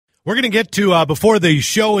We're going to get to, before the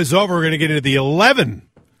show is over, we're going to get into the 11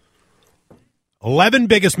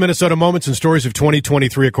 biggest Minnesota moments and stories of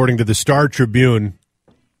 2023, according to the Star Tribune.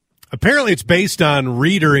 Apparently, it's based on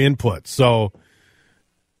reader input, so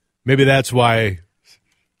maybe that's why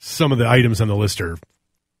some of the items on the list are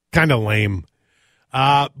kind of lame.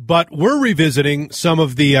 But we're revisiting some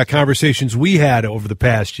of the conversations we had over the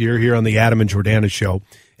past year here on the Adam and Jordana show.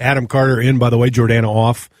 Adam Carter in, by the way, Jordana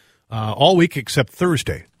off all week except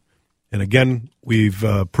Thursday. And again, we've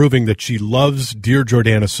proving that she loves Dear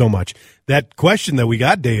Jordana so much. That question that we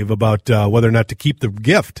got, Dave, about whether or not to keep the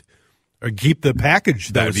gift or keep the package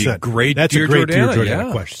that would be sent. Great. That's Dear a great Jordana, Dear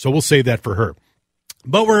Jordana question. So we'll save that for her.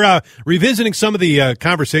 But we're revisiting some of the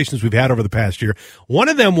conversations we've had over the past year. One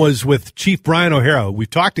of them was with Chief Brian O'Hara. We've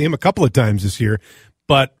talked to him a couple of times this year,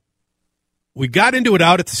 but we got into it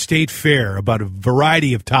out at the State Fair about a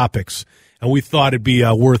variety of topics, and we thought it'd be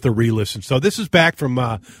worth a re-listen. So this is back from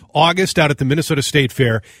August out at the Minnesota State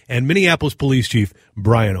Fair, and Minneapolis Police Chief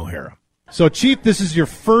Brian O'Hara. So, Chief, this is your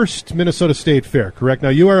first Minnesota State Fair, correct? Now,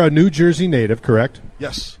 you are a New Jersey native, correct?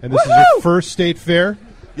 Yes. And this is your first State Fair?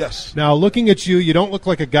 Yes. Now, looking at you, you don't look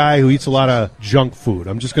like a guy who eats a lot of junk food.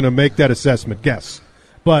 I'm just going to make that assessment, guess.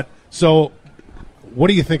 But, so, what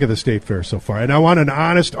do you think of the State Fair so far? And I want an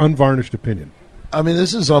honest, unvarnished opinion. I mean,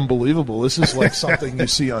 this is unbelievable. This is like something you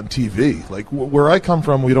see on TV. Like, where I come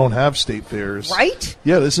from, we don't have state fairs. Right?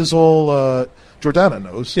 Yeah, this is all... Jordana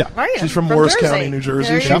knows. Yeah. Right. She's from Morris Jersey. County, New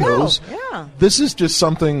Jersey. There She you go. knows. Yeah. This is just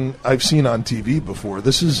something I've seen on TV before.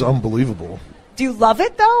 This is unbelievable. Do you love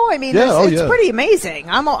it, though? I mean, Yeah, it's pretty amazing.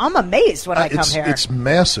 I'm amazed when I come here. It's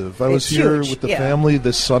massive. I was here huge, with the yeah. family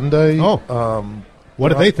this Sunday. What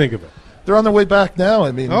did they think of it? They're on their way back now.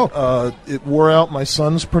 I mean, it wore out. My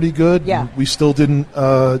son's pretty good. Yeah. And we still didn't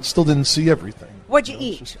see everything. What'd you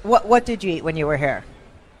eat? What did you eat when you were here?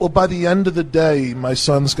 Well, by the end of the day, my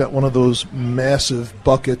son's got one of those massive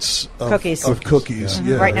buckets of cookies.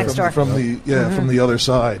 Yeah. Right next door. From the other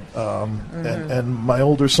side. And my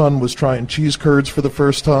older son was trying cheese curds for the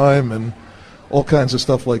first time and all kinds of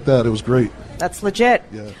stuff like that. It was great. That's legit.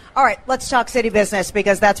 Yeah. All right, let's talk city business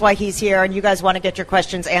because that's why he's here and you guys want to get your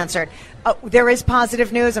questions answered. There is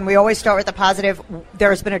positive news, and we always start with the positive.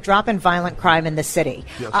 There has been a drop in violent crime in the city.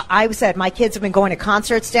 Yes. I said my kids have been going to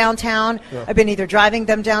concerts downtown. Yeah. I've been either driving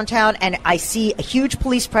them downtown, and I see a huge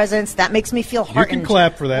police presence. That makes me feel heartened. You can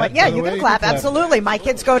clap for that. Well, yeah, you can clap. Absolutely. My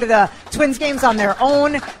kids go to the Twins games on their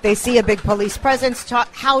own. They see a big police presence.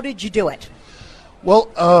 How did you do it?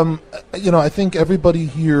 Well, I think everybody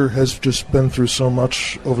here has just been through so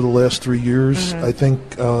much over the last 3 years.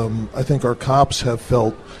 Mm-hmm. I think our cops have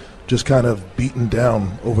felt just kind of beaten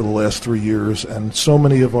down over the last 3 years, and so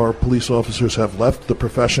many of our police officers have left the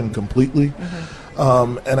profession completely.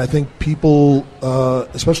 Mm-hmm. And I think people,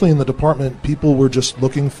 especially in the department, people were just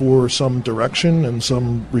looking for some direction and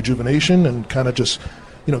some rejuvenation and kind of just,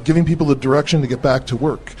 giving people the direction to get back to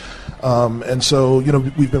work. And so,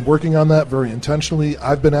 we've been working on that very intentionally.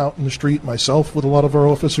 I've been out in the street myself with a lot of our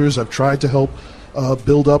officers. I've tried to help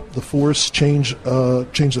build up the force, change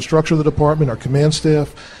the structure of the department, our command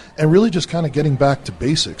staff, and really just kind of getting back to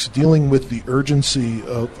basics, dealing with the urgency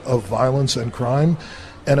of violence and crime.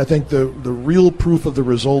 And I think the real proof of the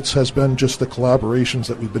results has been just the collaborations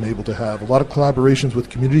that we've been able to have. A lot of collaborations with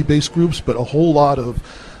community-based groups, but a whole lot of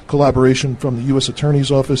collaboration from the U.S.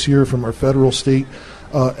 Attorney's Office here, from our federal, state,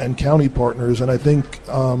 and county partners. And I think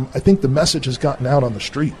the message has gotten out on the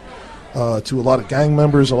street to a lot of gang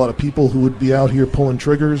members, a lot of people who would be out here pulling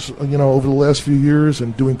triggers, over the last few years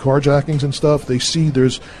and doing carjackings and stuff. They see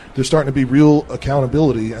there's starting to be real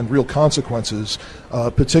accountability and real consequences,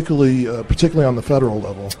 particularly on the federal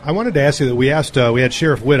level. I wanted to ask you that we had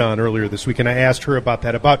Sheriff Witt on earlier this week, and I asked her about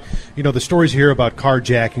that, about the stories you hear about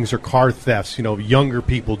carjackings or car thefts, younger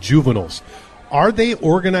people, juveniles. Are they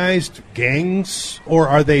organized gangs, or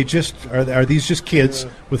are they are these just kids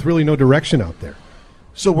with really no direction out there?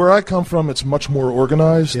 So where I come from, it's much more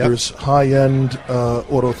organized. Yep. There's high-end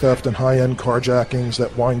auto theft and high-end carjackings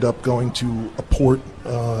that wind up going to a port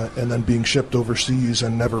and then being shipped overseas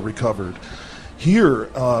and never recovered. Here,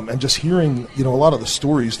 and just hearing, a lot of the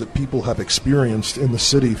stories that people have experienced in the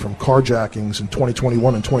city from carjackings in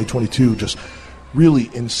 2021 and 2022, just really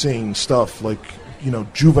insane stuff like,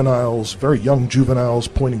 juveniles, very young juveniles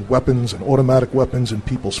pointing weapons and automatic weapons in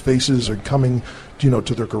people's faces or coming, to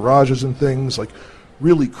their garages and things, like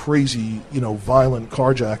really crazy, violent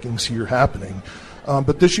carjackings here happening.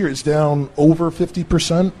 But this year it's down over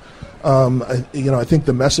 50%. I think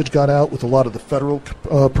the message got out with a lot of the federal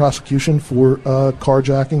prosecution for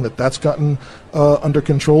carjacking, that's gotten under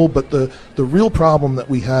control. But the real problem that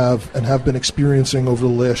we have and have been experiencing over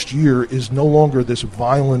the last year is no longer this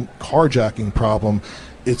violent carjacking problem.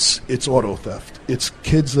 It's auto theft. It's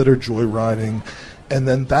kids that are joyriding. And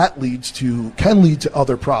then that can lead to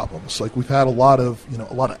other problems. Like we've had a lot of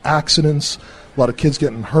accidents, a lot of kids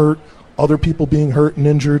getting hurt, other people being hurt and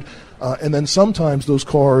injured. And then sometimes those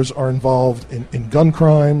cars are involved in gun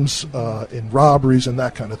crimes, in robberies, and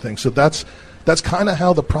that kind of thing. So that's kind of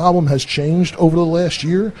how the problem has changed over the last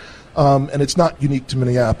year. And it's not unique to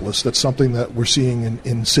Minneapolis. That's something that we're seeing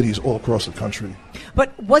in cities all across the country.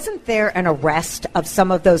 But wasn't there an arrest of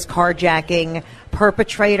some of those carjacking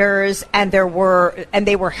perpetrators, and they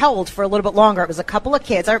were held for a little bit longer? It was a couple of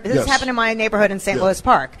kids. This happened in my neighborhood in St. Louis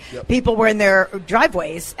Park. Yep. People were in their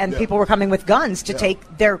driveways, and people were coming with guns to take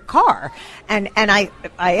their car. And I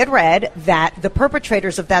had read that the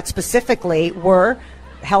perpetrators of that specifically were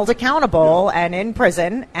held accountable and in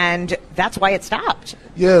prison, and that's why it stopped.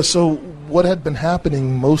 Yeah, so what had been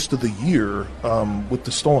happening most of the year with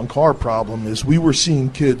the stolen car problem is we were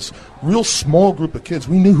seeing kids, real small group of kids,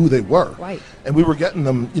 we knew who they were. Right. And we were getting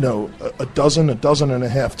them, a dozen and a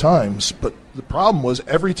half times. But the problem was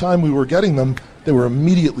every time we were getting them, they were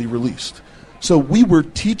immediately released. So we were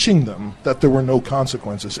teaching them that there were no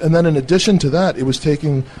consequences. And then in addition to that, it was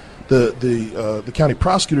taking the county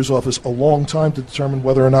prosecutor's office a long time to determine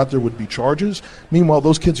whether or not there would be charges. Meanwhile,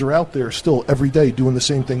 those kids are out there still every day doing the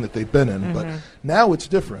same thing that they've been in. Mm-hmm. But now it's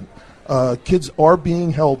different. Kids are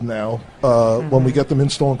being held now when we get them in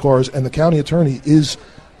stolen cars, and the county attorney is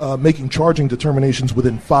making charging determinations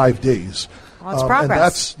within 5 days. Well, it's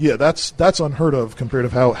progress. And that's unheard of compared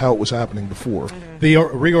to how it was happening before. Mm-hmm. The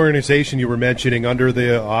reorganization you were mentioning under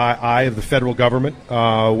the eye of the federal government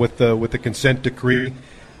with the consent decree.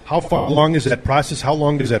 How far along is that process? How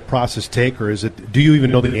long does that process take, or do you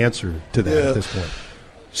even know the answer to that at this point?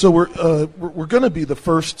 So we're going to be the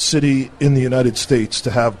first city in the United States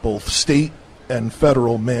to have both state and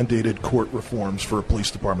federal mandated court reforms for a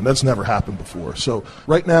police department. That's never happened before. So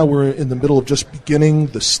right now we're in the middle of just beginning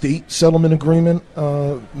the state settlement agreement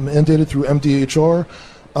mandated through MDHR.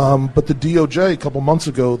 But the DOJ a couple months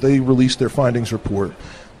ago, they released their findings report.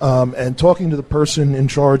 And talking to the person in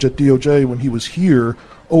charge at DOJ when he was here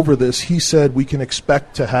over this, he said we can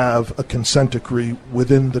expect to have a consent decree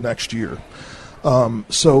within the next year.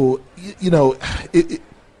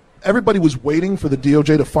 Everybody was waiting for the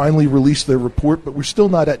DOJ to finally release their report, but we're still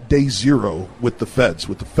not at day zero with the feds,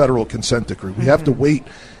 with the federal consent decree. We have to wait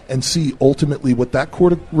and see ultimately what that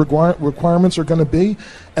court requirements are going to be.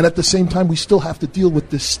 And at the same time, we still have to deal with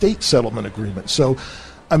this state settlement agreement. So,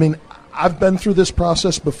 I've been through this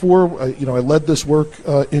process before. I led this work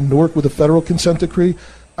in Newark with a federal consent decree.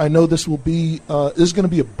 I know this will be this is going to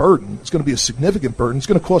be a burden. It's going to be a significant burden. It's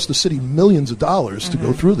going to cost the city millions of dollars to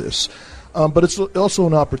go through this. But it's also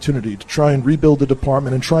an opportunity to try and rebuild the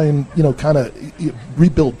department and try and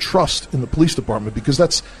rebuild trust in the police department, because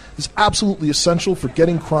that's absolutely essential for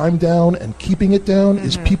getting crime down and keeping it down.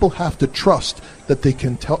 Is people have to trust that they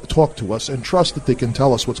can talk to us and trust that they can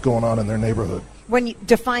tell us what's going on in their neighborhood. When you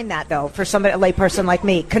define that, though, for somebody, a layperson like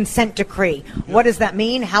me, consent decree, what does that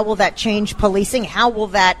mean? How will that change policing? How will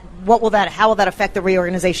that affect the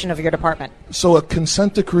reorganization of your department? So a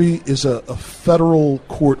consent decree is a federal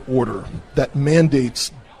court order that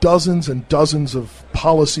mandates dozens and dozens of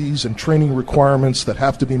policies and training requirements that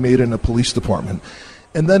have to be made in a police department.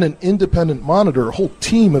 And then an independent monitor, a whole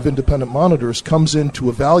team of independent monitors, comes in to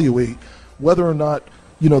evaluate whether or not,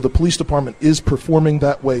 the police department is performing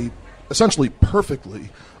that way essentially perfectly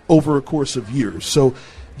over a course of years. So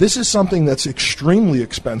this is something that's extremely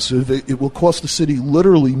expensive. It will cost the city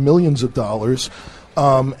literally millions of dollars,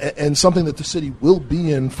 and something that the city will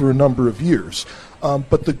be in for a number of years.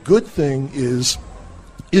 But the good thing is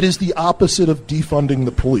it is the opposite of defunding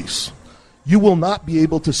the police. You will not be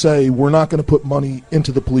able to say, we're not going to put money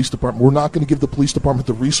into the police department. We're not going to give the police department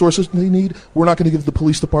the resources they need. We're not going to give the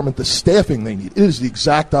police department the staffing they need. It is the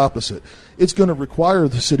exact opposite. It's going to require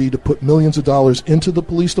the city to put millions of dollars into the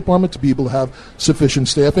police department to be able to have sufficient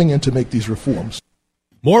staffing and to make these reforms.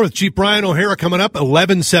 More with Chief Brian O'Hara coming up,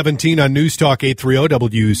 11:17 on News Talk 830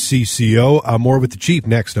 WCCO. More with the Chief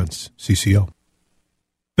next on CCO.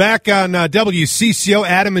 Back on WCCO,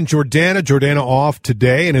 Adam and Jordana. Jordana off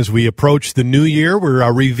today, and as we approach the new year, we're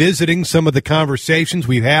revisiting some of the conversations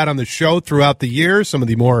we've had on the show throughout the year, some of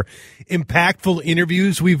the more impactful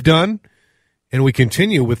interviews we've done, and we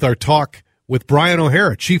continue with our talk with Brian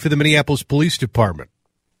O'Hara, Chief of the Minneapolis Police Department.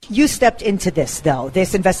 You stepped into this, though.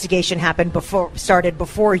 This investigation started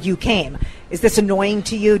before you came. Is this annoying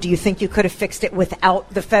to you? Do you think you could have fixed it without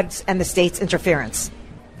the feds and the state's interference?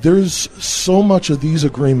 There's so much of these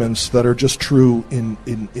agreements that are just true in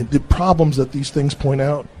the problems that these things point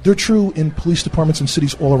out. They're true in police departments and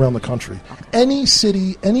cities all around the country. Any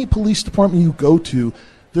city, any police department you go to,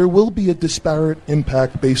 there will be a disparate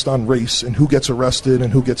impact based on race and who gets arrested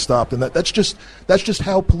and who gets stopped. And that's just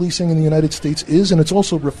how policing in the United States is, and it's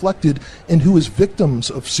also reflected in who is victims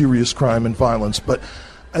of serious crime and violence. But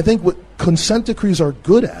I think what consent decrees are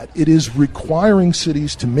good at, it is requiring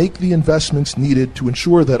cities to make the investments needed to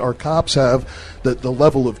ensure that our cops have the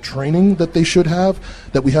level of training that they should have,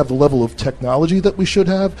 that we have the level of technology that we should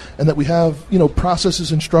have, and that we have,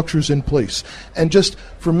 processes and structures in place. And just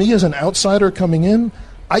for me as an outsider coming in,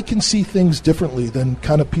 I can see things differently than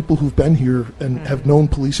kind of people who've been here and have known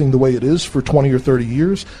policing the way it is for 20 or 30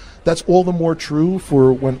 years. That's all the more true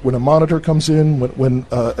for when a monitor comes in, when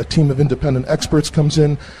a team of independent experts comes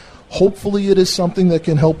in. Hopefully it is something that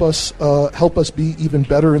can help us be even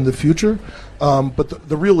better in the future. But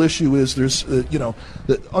the real issue is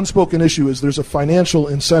the unspoken issue is there's a financial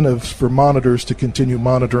incentive for monitors to continue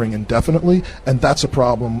monitoring indefinitely, and that's a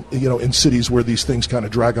problem, in cities where these things kind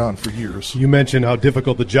of drag on for years. You mentioned how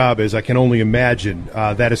difficult the job is. I can only imagine.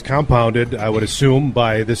 That is compounded, I would assume,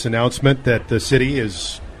 by this announcement that the city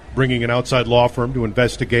is bringing an outside law firm to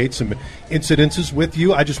investigate some incidences with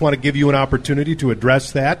you. I just want to give you an opportunity to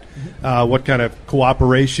address that, what kind of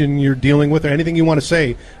cooperation you're dealing with, or anything you want to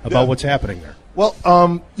say about what's happening there. Well,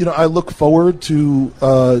 I look forward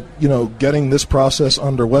to, getting this process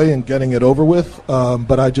underway and getting it over with.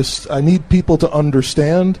 But I need people to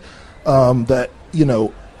understand that,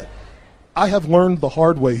 I have learned the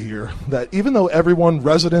hard way here that even though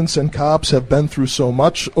residents and cops, have been through so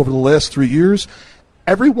much over the last 3 years,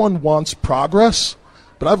 everyone wants progress,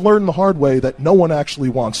 but I've learned the hard way that no one actually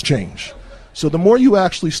wants change. So the more you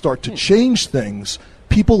actually start to change things,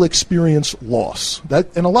 people experience loss.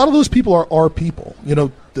 And a lot of those people are our people.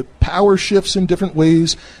 The power shifts in different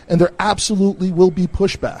ways, and there absolutely will be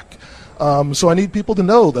pushback. So I need people to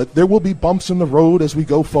know that there will be bumps in the road as we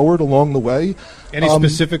go forward along the way. Any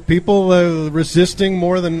specific people resisting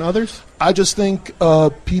more than others? I just think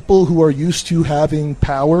people who are used to having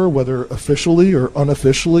power, whether officially or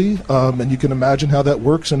unofficially, and you can imagine how that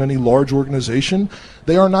works in any large organization,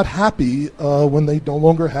 they are not happy when they no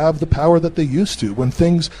longer have the power that they used to, when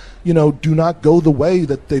things, do not go the way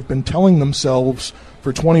that they've been telling themselves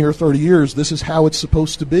for 20 or 30 years, this is how it's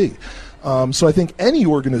supposed to be. So I think any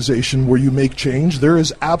organization where you make change, there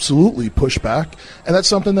is absolutely pushback, and that's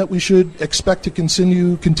something that we should expect to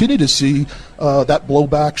continue to see that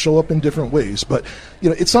blowback show up in different ways. But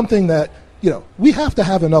it's something that we have to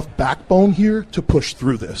have enough backbone here to push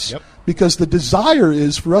through this. Yep. Because the desire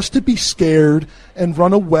is for us to be scared and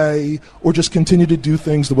run away or just continue to do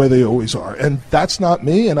things the way they always are. And that's not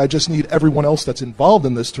me, and I just need everyone else that's involved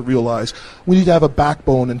in this to realize we need to have a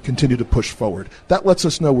backbone and continue to push forward. That lets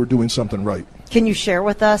us know we're doing something right. Can you share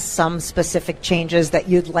with us some specific changes that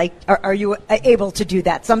you'd like, or are you able to do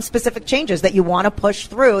that? Some specific changes that you want to push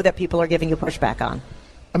through that people are giving you pushback on?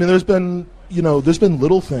 I mean, there's been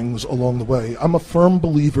little things along the way. I'm a firm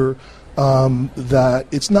believer that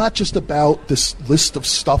it's not just about this list of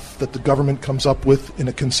stuff that the government comes up with in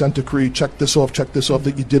a consent decree, check this off,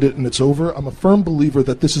 that you did it and it's over. I'm a firm believer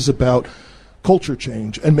that this is about culture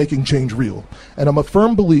change and making change real. And I'm a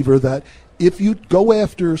firm believer that if you go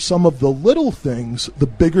after some of the little things, the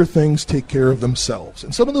bigger things take care of themselves.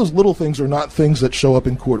 And some of those little things are not things that show up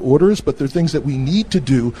in court orders, but they're things that we need to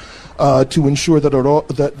do to ensure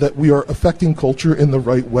that we are affecting culture in the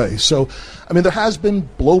right way. So, I mean, there has been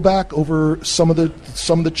blowback over some of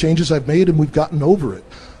the changes I've made, and we've gotten over it.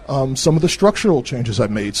 Some of the structural changes I've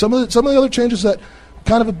made, some of the other changes that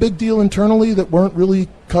kind of a big deal internally that weren't really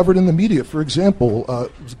covered in the media. For example,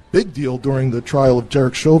 it was a big deal during the trial of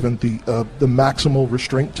Derek Chauvin, the maximal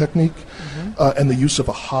restraint technique, and the use of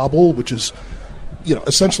a hobble, which is,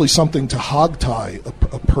 essentially something to hogtie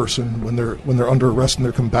a person when they're under arrest and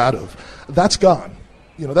they're combative. That's gone.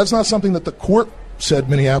 That's not something that the court said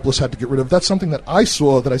Minneapolis had to get rid of. That's something that I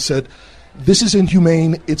saw that I said, this is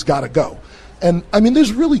inhumane, it's got to go. And, I mean,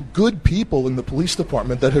 there's really good people in the police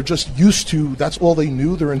department that are just used to, that's all they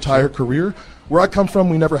knew their entire career. Where I come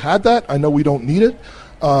from, we never had that. I know we don't need it.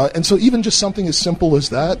 And so even just something as simple as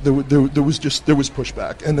that, there was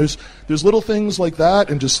pushback. And there's little things like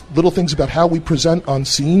that and just little things about how we present on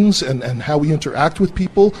scenes and how we interact with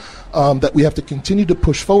people that we have to continue to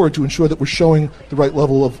push forward to ensure that we're showing the right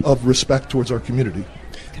level of respect towards our community.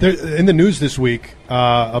 In the news this week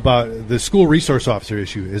about the school resource officer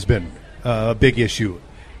issue has been a big issue.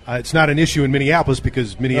 It's not an issue in Minneapolis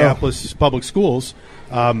because Minneapolis public schools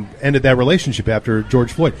ended that relationship after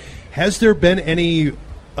George Floyd. Has there been any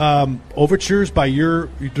overtures by your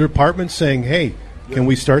department saying, hey, can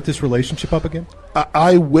we start this relationship up again?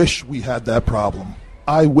 I wish we had that problem.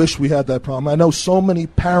 I know so many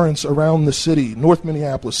parents around the city, North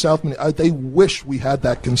Minneapolis, South Minneapolis, they wish we had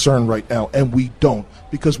that concern right now, and we don't,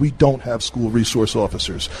 because we don't have school resource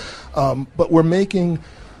officers. But we're making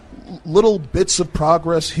little bits of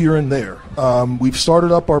progress here and there. We've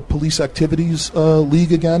started up our police activities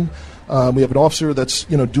league again. We have an officer that's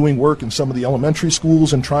doing work in some of the elementary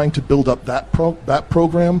schools and trying to build up that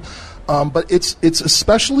program. But it's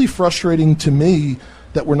especially frustrating to me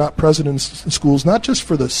that we're not present in schools, not just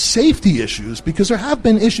for the safety issues, because there have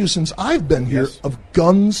been issues since I've been here of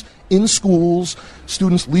guns in schools,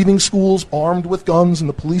 students leaving schools armed with guns, and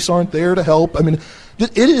the police aren't there to help. I mean,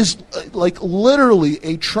 it is like literally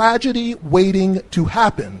a tragedy waiting to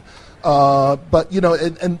happen. But,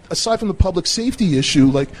 and aside from the public safety issue,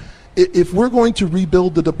 like, if we're going to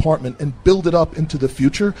rebuild the department and build it up into the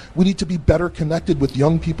future, we need to be better connected with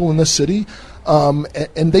young people in the city,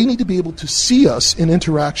 and they need to be able to see us in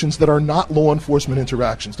interactions that are not law enforcement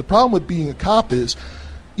interactions. The problem with being a cop is,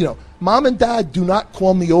 mom and dad do not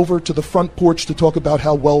call me over to the front porch to talk about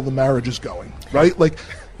how well the marriage is going, right? Like,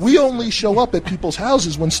 we only show up at people's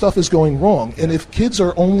houses when stuff is going wrong, and if kids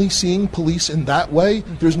are only seeing police in that way,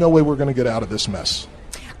 there's no way we're going to get out of this mess.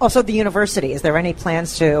 Also, the university. Is there any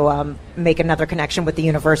plans to make another connection with the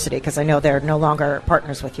university? Because I know they're no longer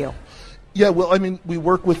partners with you. Yeah, well, I mean, we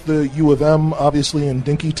work with the U of M, obviously, in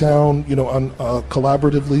Dinkytown, on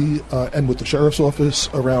collaboratively, and with the sheriff's office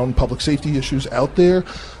around public safety issues out there.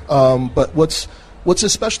 But what's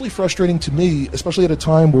especially frustrating to me, especially at a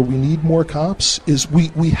time where we need more cops, is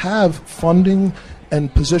we have funding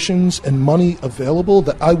and positions and money available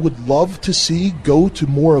that I would love to see go to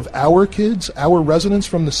more of our kids, our residents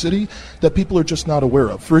from the city, that people are just not aware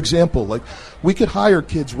of. For example, like, we could hire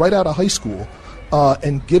kids right out of high school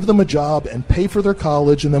and give them a job and pay for their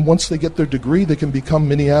college, and then once they get their degree, they can become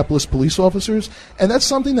Minneapolis police officers. And that's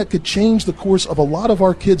something that could change the course of a lot of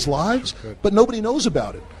our kids' lives, but nobody knows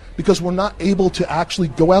about it, because we're not able to actually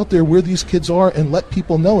go out there where these kids are and let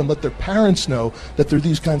people know and let their parents know that there are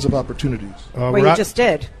these kinds of opportunities. Well, you just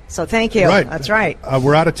did. So thank you. Right. That's right.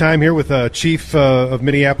 We're out of time here with Chief of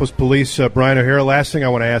Minneapolis Police, Brian O'Hara. Last thing I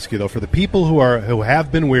want to ask you, though, for the people who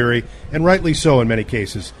have been weary, and rightly so in many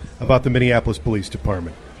cases, about the Minneapolis Police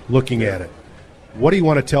Department, looking at it, what do you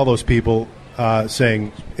want to tell those people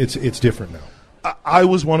saying it's different now? I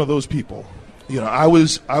was one of those people. I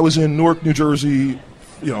was in Newark, New Jersey,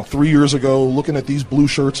 3 years ago, looking at these blue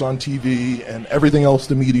shirts on TV and everything else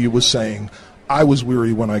the media was saying. I was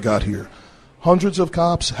weary when I got here. Hundreds of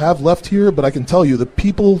cops have left here, but I can tell you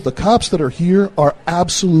the cops that are here are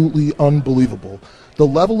absolutely unbelievable. The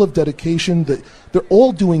level of dedication, that they're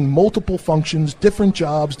all doing multiple functions, different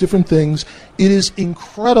jobs, different things. It is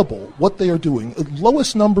incredible what they are doing. The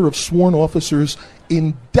lowest number of sworn officers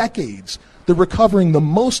in decades. They're recovering the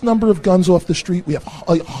most number of guns off the street. We have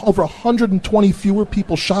over 120 fewer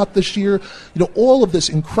people shot this year. All of this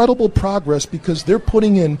incredible progress because they're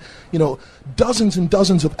putting in, dozens and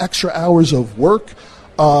dozens of extra hours of work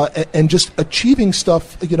and just achieving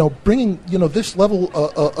stuff, bringing, this level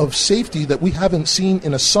of safety that we haven't seen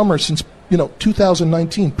in a summer since,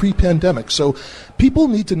 2019, pre-pandemic. So people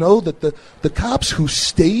need to know that the cops who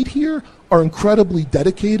stayed here are incredibly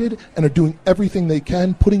dedicated and are doing everything they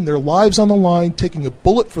can, putting their lives on the line, taking a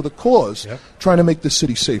bullet for the cause, trying to make the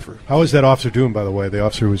city safer. How is that officer doing, by the way, the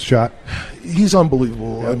officer who was shot? He's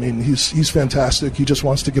unbelievable. I mean, he's fantastic. He just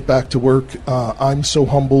wants to get back to work. I'm so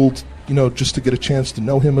humbled, just to get a chance to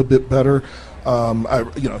know him a bit better.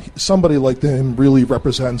 Somebody like him really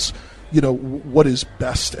represents what is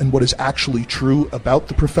best and what is actually true about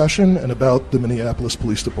the profession and about the Minneapolis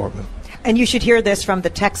Police Department. And you should hear this from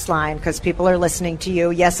the text line because people are listening to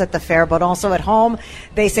you, yes, at the fair, but also at home.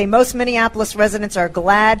 They say most Minneapolis residents are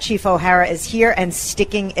glad Chief O'Hara is here and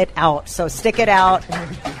sticking it out. So stick it out.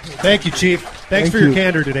 Thank you, Chief. Thanks for your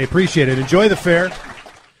candor today. Appreciate it. Enjoy the fair.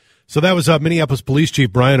 So that was Minneapolis Police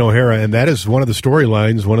Chief Brian O'Hara, and that is one of the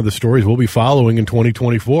storylines, one of the stories we'll be following in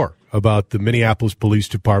 2024 about the Minneapolis Police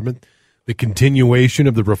Department, the continuation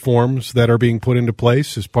of the reforms that are being put into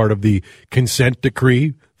place as part of the consent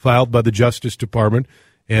decree filed by the Justice Department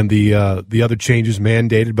and the other changes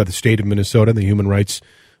mandated by the state of Minnesota, the Human Rights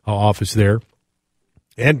Office there.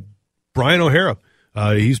 And Brian O'Hara,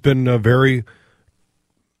 he's been very,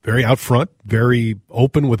 very out front, very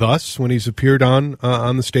open with us when he's appeared on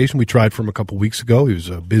the station. We tried for him a couple weeks ago. He was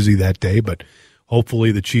busy that day, but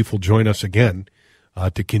hopefully the chief will join us again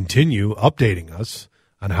to continue updating us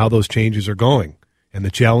on how those changes are going and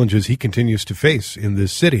the challenges he continues to face in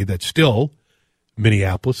this city that's still,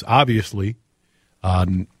 Minneapolis, obviously,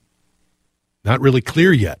 not really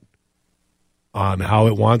clear yet on how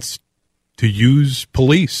it wants to use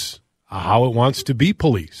police, how it wants to be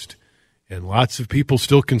policed. And lots of people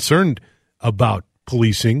still concerned about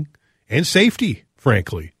policing and safety,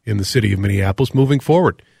 frankly, in the city of Minneapolis moving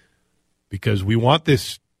forward. Because we want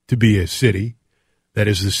this to be a city that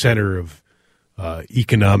is the center of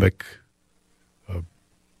economic,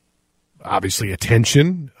 obviously,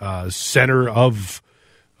 attention, center of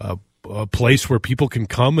a place where people can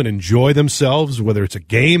come and enjoy themselves, whether it's a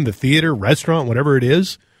game, the theater, restaurant, whatever it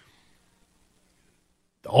is.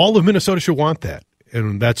 All of Minnesota should want that.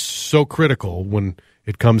 And that's so critical when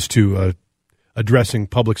it comes to addressing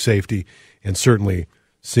public safety and certainly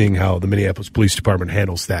seeing how the Minneapolis Police Department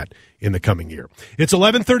handles that in the coming year. It's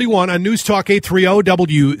 11:31 on News Talk 830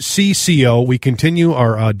 WCCO. We continue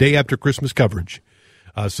our day after Christmas coverage.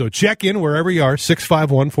 So check in wherever you are,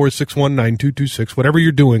 651-461-9226, whatever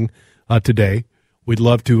you're doing today. We'd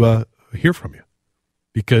love to hear from you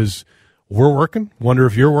because we're working. Wonder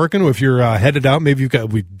if you're working, if you're headed out. Maybe you've got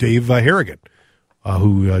Dave Harrigan,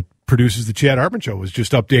 who produces the Chad Hartman Show, was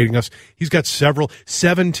just updating us. He's got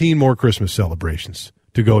 17 more Christmas celebrations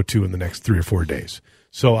to go to in the next 3 or 4 days.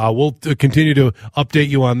 So we'll continue to update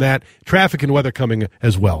you on that. Traffic and weather coming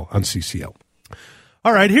as well on CCL.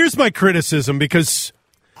 All right, here's my criticism because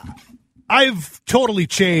I've totally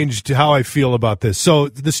changed how I feel about this. So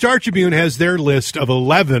the Star Tribune has their list of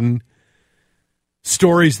 11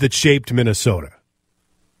 stories that shaped Minnesota.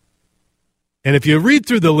 And if you read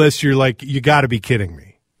through the list, you're like, you got to be kidding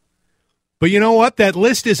me. But you know what? That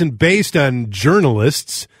list isn't based on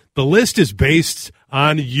journalists. The list is based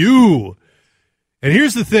on you. And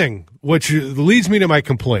here's the thing, which leads me to my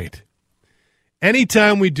complaint.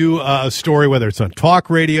 Anytime we do a story, whether it's on talk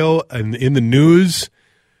radio and in the news,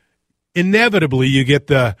 inevitably you get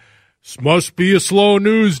the, "This must be a slow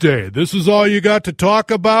news day. This is all you got to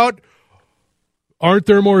talk about. Aren't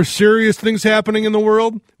there more serious things happening in the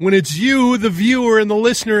world?" When it's you, the viewer and the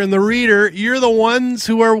listener and the reader, you're the ones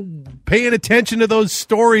who are paying attention to those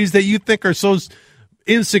stories that you think are so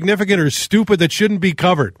insignificant or stupid that shouldn't be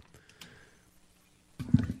covered.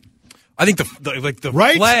 I think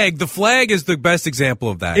the flag is the best example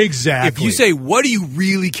of that. Exactly. If you say, what do you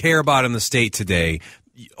really care about in the state today?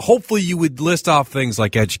 Hopefully you would list off things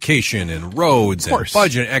like education and roads and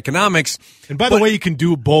budget and economics. And by the way, you can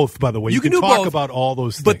do both, by the way. You can talk both, about all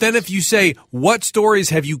those things. But then if you say, what stories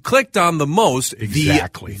have you clicked on the most?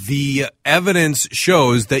 Exactly. The evidence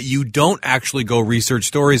shows that you don't actually go research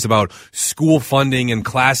stories about school funding and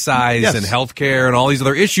class size and healthcare and all these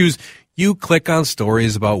other issues. You click on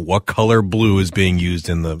stories about what color blue is being used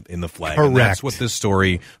in the flag. Correct. And that's what this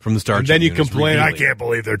story from the Star Tribune then you complain, I can't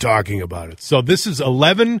believe they're talking about it. So this is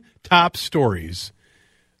 11 top stories.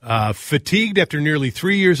 Fatigued after nearly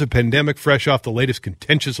 3 years of pandemic, fresh off the latest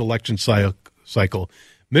contentious election cycle,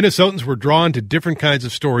 Minnesotans were drawn to different kinds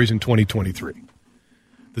of stories in 2023.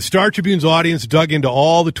 The Star Tribune's audience dug into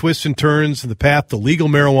all the twists and turns in the path to legal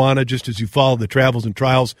marijuana, just as you followed the travels and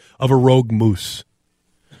trials of a rogue moose.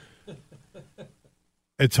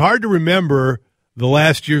 It's hard to remember the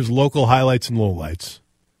last year's local highlights and lowlights.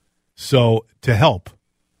 So, to help,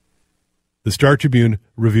 the Star Tribune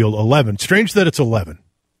revealed 11. Strange that it's 11.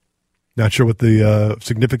 Not sure what the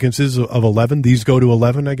significance is of 11. These go to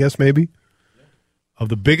 11, I guess, maybe. Of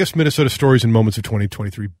the biggest Minnesota stories and moments of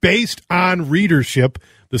 2023, based on readership,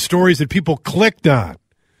 the stories that people clicked on.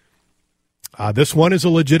 This one is a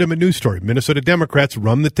legitimate news story. Minnesota Democrats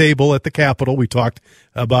run the table at the Capitol. We talked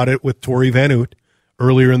about it with Tori Van Oot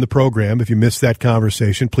earlier in the program. If you missed that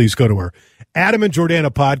conversation, please go to our Adam and Jordana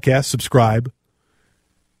podcast, subscribe.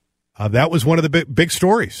 That was one of the big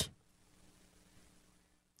stories.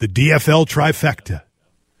 The DFL trifecta.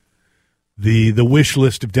 The wish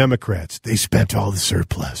list of Democrats. They spent all the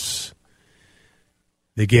surplus.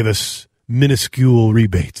 They gave us minuscule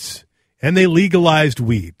rebates. And they legalized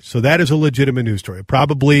weed. So that is a legitimate news story.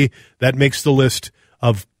 Probably that makes the list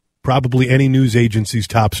of probably any news agency's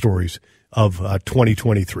top stories of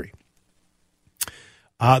 2023.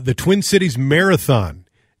 The Twin Cities Marathon,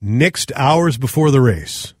 nixed hours before the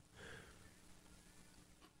race.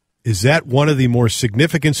 Is that one of the more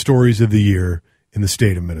significant stories of the year in the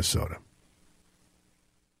state of Minnesota?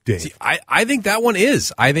 Dave. See, I think that one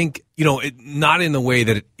is. I think, not in the way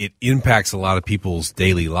that it impacts a lot of people's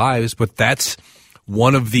daily lives, but that's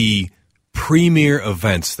one of the premier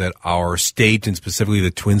events that our state and specifically the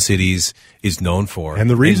Twin Cities is known for. And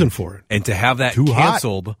the reason for it. And to have that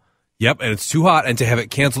canceled, Yep, and it's too hot, and to have it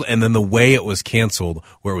canceled, and then the way it was canceled,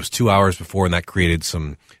 where it was 2 hours before, and that created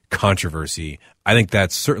some controversy. I think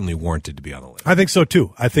that's certainly warranted to be on the list. I think so,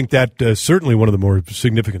 too. I think that certainly one of the more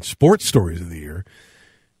significant sports stories of the year.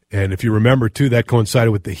 And if you remember, too, that coincided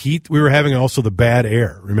with the heat we were having, and also the bad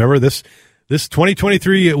air. Remember, this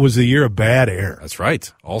 2023, it was the year of bad air. That's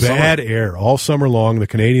right. Bad air all summer long, the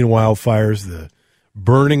Canadian wildfires, the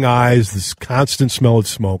burning eyes, this constant smell of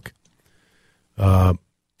smoke.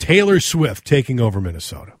 Taylor Swift taking over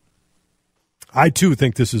Minnesota. I, too,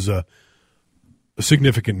 think this is a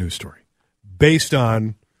significant news story based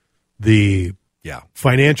on the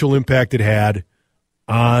financial impact it had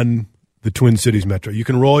on the Twin Cities Metro. You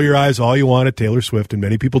can roll your eyes all you want at Taylor Swift, and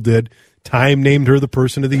many people did. Time named her the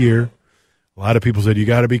person of the year. A lot of people said, you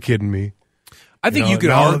got to be kidding me. I think you could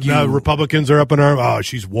argue. Now Republicans are up in arms. Oh,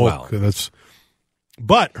 she's woke. Well,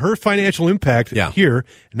 but her financial impact here,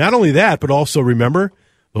 not only that, but also remember,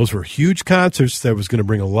 those were huge concerts that was going to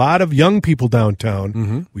bring a lot of young people downtown.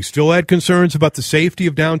 Mm-hmm. We still had concerns about the safety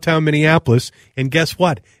of downtown Minneapolis, and guess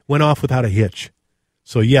what? Went off without a hitch.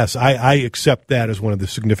 So, yes, I accept that as one of the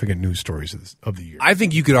significant news stories of the year. I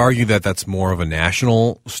think you could argue that that's more of a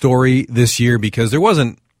national story this year because there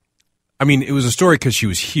wasn't – I mean, it was a story because she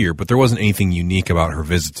was here, but there wasn't anything unique about her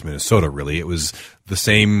visit to Minnesota, really. It was the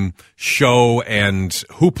same show and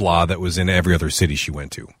hoopla that was in every other city she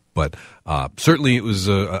went to. But certainly it was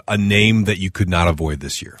a name that you could not avoid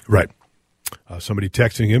this year. Right. Somebody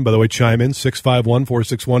texting in, by the way, chime in,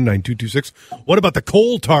 651-461-9226. What about the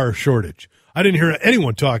coal tar shortage? I didn't hear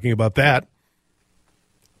anyone talking about that.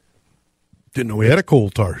 Didn't know we had a coal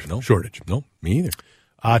tar shortage. No, me either.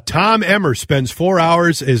 Tom Emmer spends 4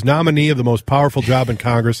 hours as nominee of the most powerful job in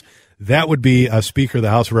Congress. That would be Speaker of the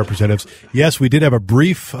House of Representatives. Yes, we did have a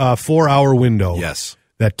brief 4-hour window. Yes.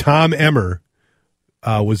 That Tom Emmer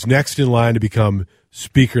was next in line to become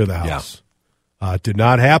Speaker of the House. Yeah. Did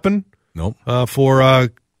not happen. Nope. For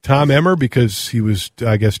Tom Emmer because he was,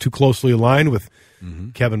 I guess, too closely aligned with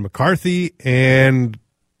Kevin McCarthy and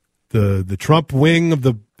the Trump wing of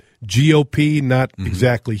the GOP, not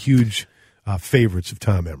exactly huge favorites of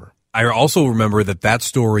Tom Emmer. I also remember that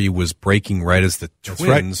story was breaking right as the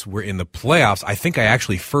Twins were in the playoffs. I think I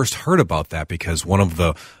actually first heard about that because one of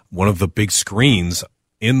the big screens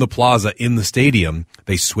in the plaza in the stadium,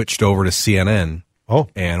 they switched over to CNN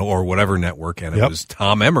or whatever network, and it was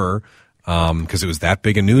Tom Emmer because it was that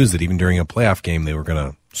big of news that even during a playoff game they were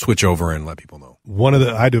going to switch over and let people know.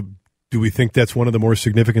 Do we think that's one of the more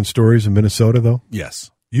significant stories in Minnesota, though?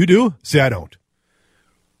 Yes. You do? See, I don't.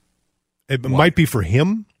 It might be for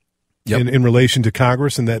him in relation to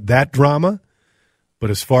Congress and that drama, but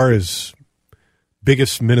as far as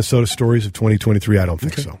biggest Minnesota stories of 2023, I don't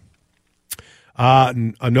think so. A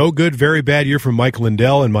no good, very bad year for Mike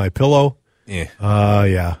Lindell and My Pillow. It's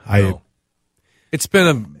been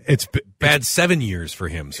a bad 7 years for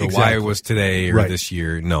him. So why it was today or this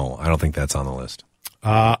year? No, I don't think that's on the list.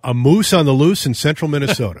 A moose on the loose in central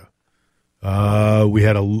Minnesota. We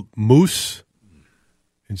had a moose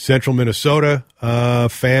in central Minnesota.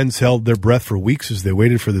 Fans held their breath for weeks as they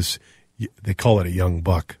waited for this. They call it a young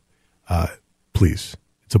buck. Please,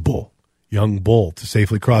 it's a bull. Young bull to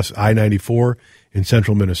safely cross I-94 in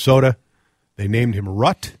central Minnesota. They named him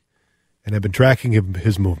Rut and have been tracking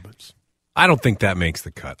his movements. I don't think that makes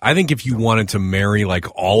the cut. I think if you wanted to marry like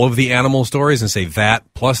all of the animal stories and say that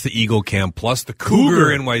plus the eagle camp plus the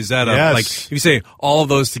cougar in Wayzata, like if you say all of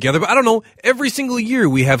those together, but I don't know, every single year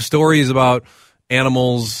we have stories about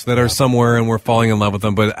animals that are somewhere and we're falling in love with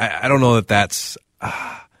them, but I don't know that's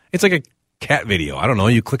it's like a cat video. I don't know,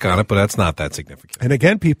 you click on it, but that's not that significant. And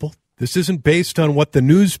again, people, this isn't based on what the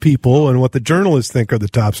news people and what the journalists think are the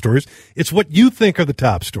top stories. It's what you think are the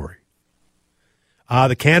top story.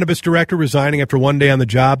 The cannabis director resigning after one day on the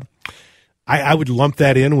job. I would lump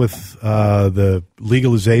that in with the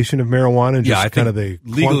legalization of marijuana and just kind of the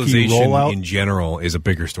legalization rollout. In general is a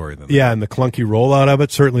bigger story than that. Yeah, and the clunky rollout of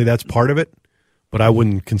it. Certainly that's part of it. But I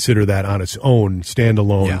wouldn't consider that on its own,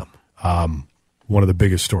 standalone, one of the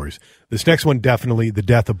biggest stories. This next one, definitely the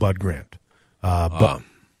death of Bud Grant.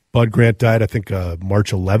 Bud Grant died, I think,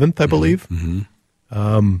 March 11th, I believe.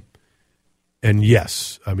 Mm-hmm. And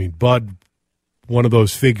yes, I mean, Bud, one of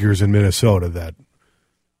those figures in Minnesota that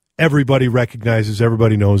everybody recognizes,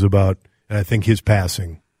 everybody knows about, and I think his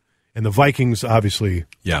passing. And the Vikings, obviously,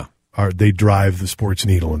 they drive the sports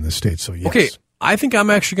needle in this state, so yes. Okay, I think I'm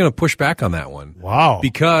actually going to push back on that one. Wow.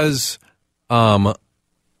 Because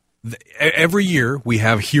every year we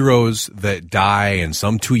have heroes that die, and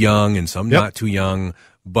some too young and some not too young,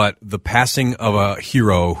 but the passing of a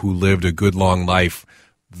hero who lived a good long life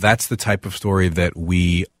that's the type of story that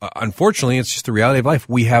we, unfortunately, it's just the reality of life.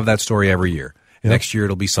 We have that story every year. Yep. Next year,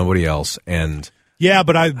 it'll be somebody else. And but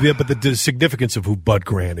the significance of who Bud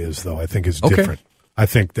Grant is, though, I think is different. I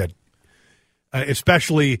think that,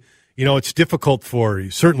 especially, it's difficult for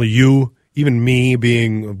certainly you, even me,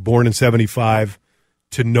 being born in 75,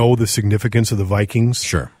 to know the significance of the Vikings.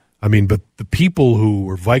 Sure. I mean, but the people who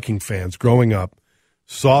were Viking fans growing up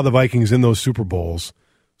saw the Vikings in those Super Bowls,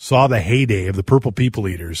 saw the heyday of the Purple People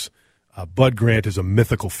Eaters. Bud Grant is a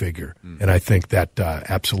mythical figure, and I think that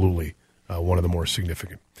absolutely one of the more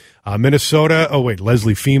significant. Minnesota,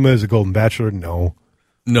 Leslie Fema is a Golden Bachelor? No.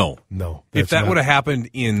 If that would have happened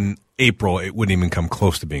in April, it wouldn't even come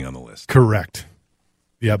close to being on the list. Correct.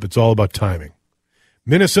 Yep, it's all about timing.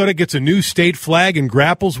 Minnesota gets a new state flag and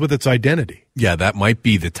grapples with its identity. Yeah, that might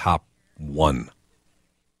be the top one.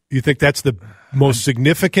 You think that's the most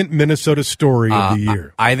significant Minnesota story of the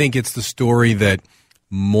year? I think it's the story that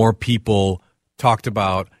more people talked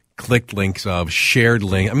about, clicked links of, shared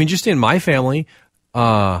links. I mean, just in my family,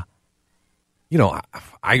 I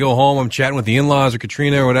go home, I'm chatting with the in-laws or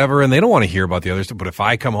Katrina or whatever, and they don't want to hear about the other stuff. But if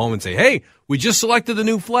I come home and say, hey, we just selected the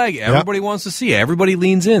new flag, everybody wants to see it. Everybody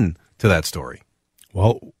leans in to that story.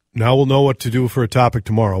 Well, now we'll know what to do for a topic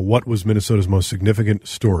tomorrow. What was Minnesota's most significant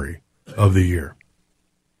story of the year?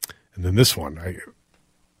 And then this one,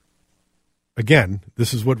 again,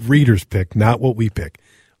 this is what readers pick, not what we pick.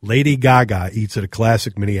 Lady Gaga eats at a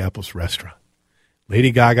classic Minneapolis restaurant.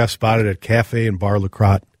 Lady Gaga spotted at Cafe and Bar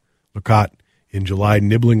Lacotte in July,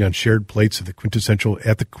 nibbling on shared plates at the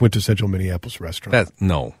quintessential Minneapolis restaurant.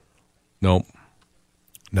 No, not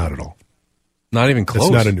at all. Not even close.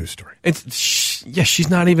 It's not a news story. She's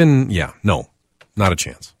not even. Yeah, no, not a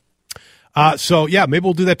chance. Maybe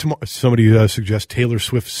we'll do that tomorrow. Somebody suggests Taylor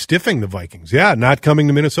Swift stiffing the Vikings. Yeah, not coming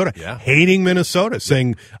to Minnesota. Yeah. Hating Minnesota,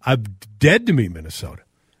 saying, I'm dead to me, Minnesota.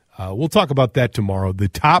 We'll talk about that tomorrow. The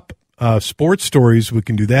top sports stories, we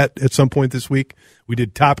can do that at some point this week. We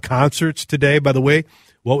did top concerts today, by the way.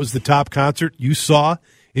 What was the top concert you saw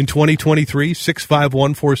in 2023?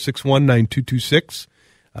 651-461-9226.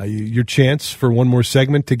 Your chance for one more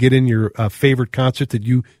segment to get in your favorite concert that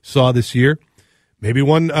you saw this year. Maybe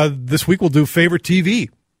one this week we'll do favorite TV,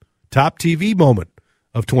 top TV moment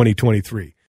of 2023.